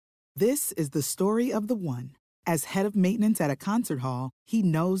This is the story of the one. As head of maintenance at a concert hall, he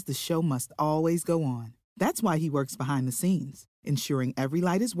knows the show must always go on. That's why he works behind the scenes, ensuring every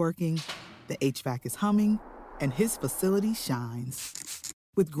light is working, the HVAC is humming, and his facility shines.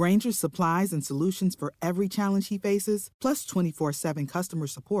 With Grainger's supplies and solutions for every challenge he faces, plus 24/7 customer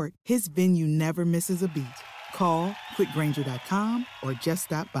support, his venue never misses a beat. Call quickgrainger.com or just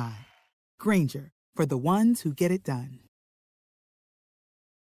stop by. Grainger, for the ones who get it done.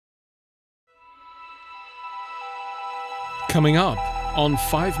 Coming up on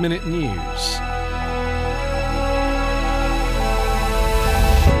 5 Minute News.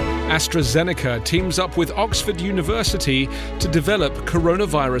 AstraZeneca teams up with Oxford University to develop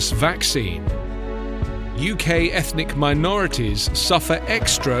coronavirus vaccine. UK ethnic minorities suffer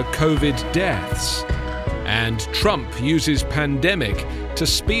extra COVID deaths. And Trump uses pandemic to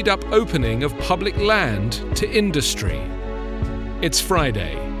speed up opening of public land to industry. It's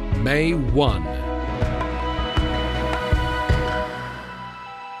Friday, May 1.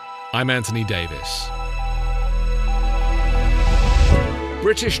 I'm Anthony Davis.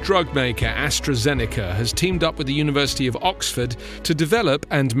 British drug maker AstraZeneca has teamed up with the University of Oxford to develop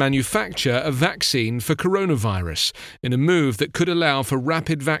and manufacture a vaccine for coronavirus, in a move that could allow for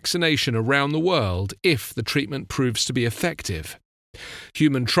rapid vaccination around the world if the treatment proves to be effective.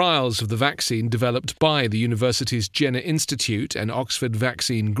 Human trials of the vaccine developed by the university's Jenner Institute and Oxford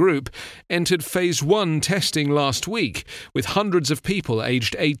Vaccine Group entered Phase 1 testing last week, with hundreds of people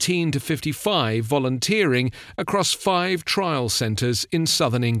aged 18 to 55 volunteering across 5 trial centres in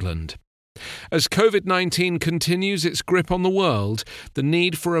southern England. As COVID-19 continues its grip on the world, the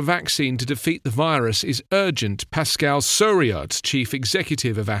need for a vaccine to defeat the virus is urgent, Pascal Soriot, chief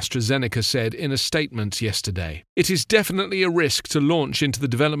executive of AstraZeneca, said in a statement yesterday. It is definitely a risk to launch into the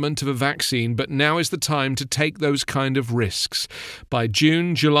development of a vaccine, but now is the time to take those kind of risks. By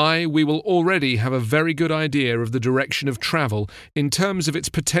June, July, we will already have a very good idea of the direction of travel in terms of its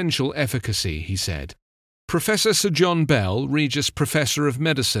potential efficacy, he said. Professor Sir John Bell, Regius Professor of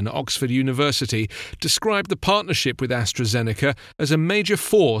Medicine, Oxford University, described the partnership with AstraZeneca as a major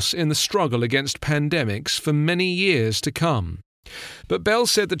force in the struggle against pandemics for many years to come. But Bell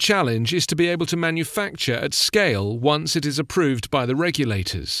said the challenge is to be able to manufacture at scale once it is approved by the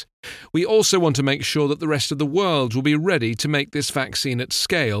regulators. We also want to make sure that the rest of the world will be ready to make this vaccine at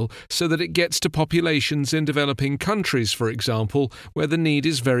scale so that it gets to populations in developing countries, for example, where the need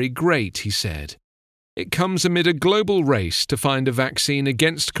is very great, he said. It comes amid a global race to find a vaccine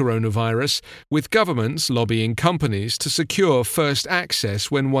against coronavirus, with governments lobbying companies to secure first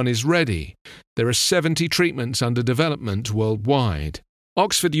access when one is ready. There are 70 treatments under development worldwide.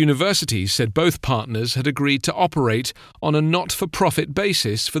 Oxford University said both partners had agreed to operate on a not-for-profit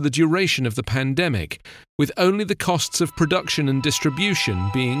basis for the duration of the pandemic, with only the costs of production and distribution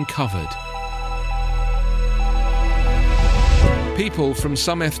being covered. People from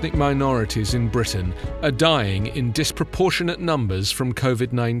some ethnic minorities in Britain are dying in disproportionate numbers from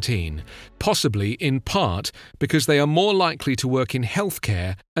COVID-19, possibly in part because they are more likely to work in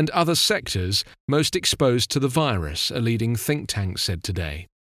healthcare and other sectors most exposed to the virus, a leading think tank said today.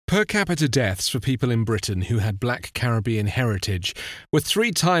 Per capita deaths for people in Britain who had black Caribbean heritage were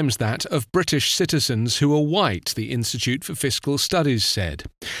 3 times that of British citizens who are white, the Institute for Fiscal Studies said.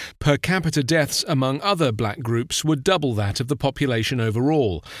 Per capita deaths among other black groups were double that of the population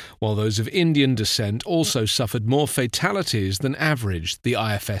overall, while those of Indian descent also suffered more fatalities than average, the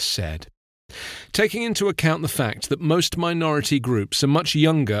IFS said. Taking into account the fact that most minority groups are much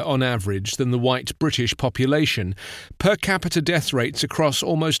younger on average than the white British population, per capita death rates across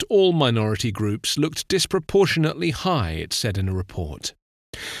almost all minority groups looked disproportionately high, it said in a report.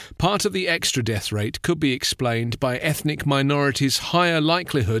 Part of the extra death rate could be explained by ethnic minorities' higher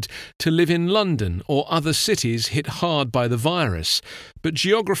likelihood to live in London or other cities hit hard by the virus, but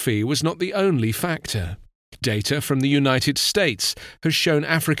geography was not the only factor. Data from the United States has shown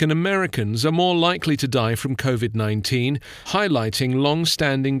African Americans are more likely to die from COVID-19, highlighting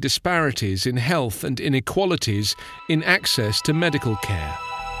long-standing disparities in health and inequalities in access to medical care.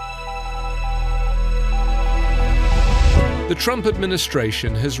 The Trump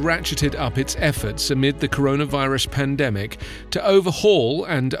administration has ratcheted up its efforts amid the coronavirus pandemic to overhaul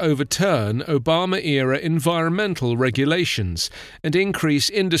and overturn Obama-era environmental regulations and increase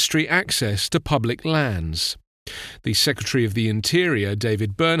industry access to public lands. The Secretary of the Interior,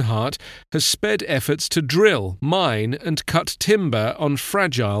 David Bernhardt, has sped efforts to drill, mine and cut timber on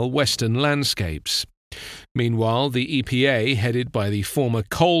fragile western landscapes. Meanwhile, the EPA, headed by the former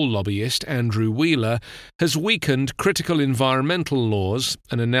coal lobbyist Andrew Wheeler, has weakened critical environmental laws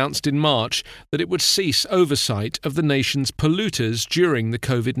and announced in March that it would cease oversight of the nation's polluters during the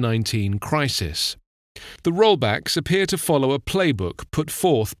COVID-19 crisis. The rollbacks appear to follow a playbook put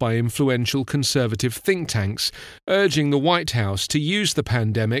forth by influential conservative think tanks, urging the White House to use the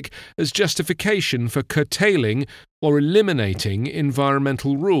pandemic as justification for curtailing or eliminating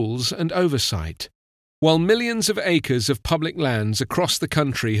environmental rules and oversight. While millions of acres of public lands across the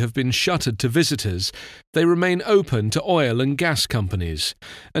country have been shuttered to visitors, they remain open to oil and gas companies.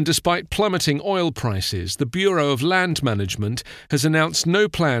 And despite plummeting oil prices, the Bureau of Land Management has announced no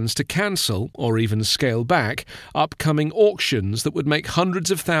plans to cancel, or even scale back, upcoming auctions that would make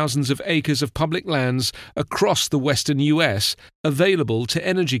hundreds of thousands of acres of public lands across the western US available to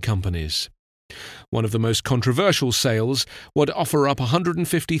energy companies. One of the most controversial sales would offer up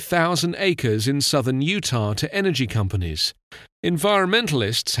 150,000 acres in southern Utah to energy companies.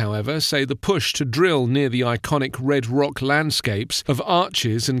 Environmentalists, however, say the push to drill near the iconic red rock landscapes of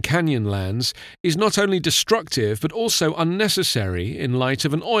Arches and Canyonlands is not only destructive but also unnecessary in light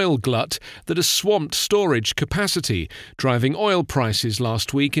of an oil glut that has swamped storage capacity, driving oil prices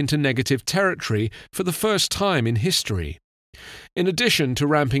last week into negative territory for the first time in history. In addition to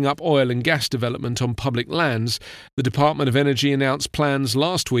ramping up oil and gas development on public lands, the Department of Energy announced plans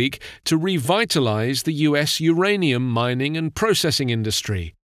last week to revitalize the U.S. uranium mining and processing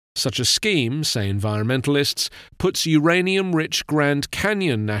industry. Such a scheme, say environmentalists, puts uranium-rich Grand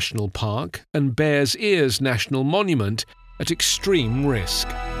Canyon National Park and Bears Ears National Monument at extreme risk.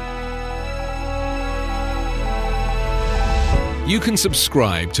 You can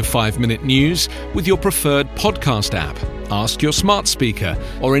subscribe to 5 Minute News with your preferred podcast app. Ask your smart speaker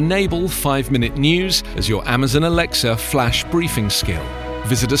or enable 5 Minute News as your Amazon Alexa flash briefing skill.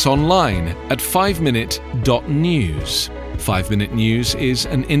 Visit us online at 5minute.news. 5 Minute News is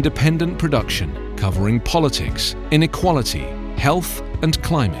an independent production covering politics, inequality, health and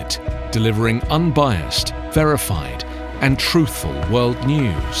climate, delivering unbiased, verified and truthful world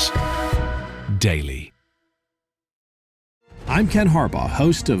news daily. I'm Ken Harbaugh,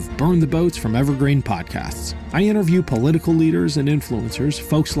 host of Burn the Boats from Evergreen Podcasts. I interview political leaders and influencers,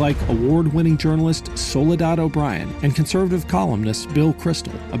 folks like award-winning journalist Soledad O'Brien and conservative columnist Bill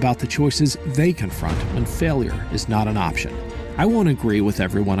Kristol about the choices they confront when failure is not an option. I won't agree with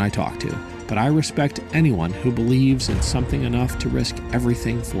everyone I talk to, but I respect anyone who believes in something enough to risk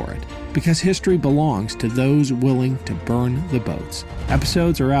everything for it. Because history belongs to those willing to burn the boats.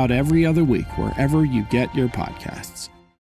 Episodes are out every other week wherever you get your podcasts.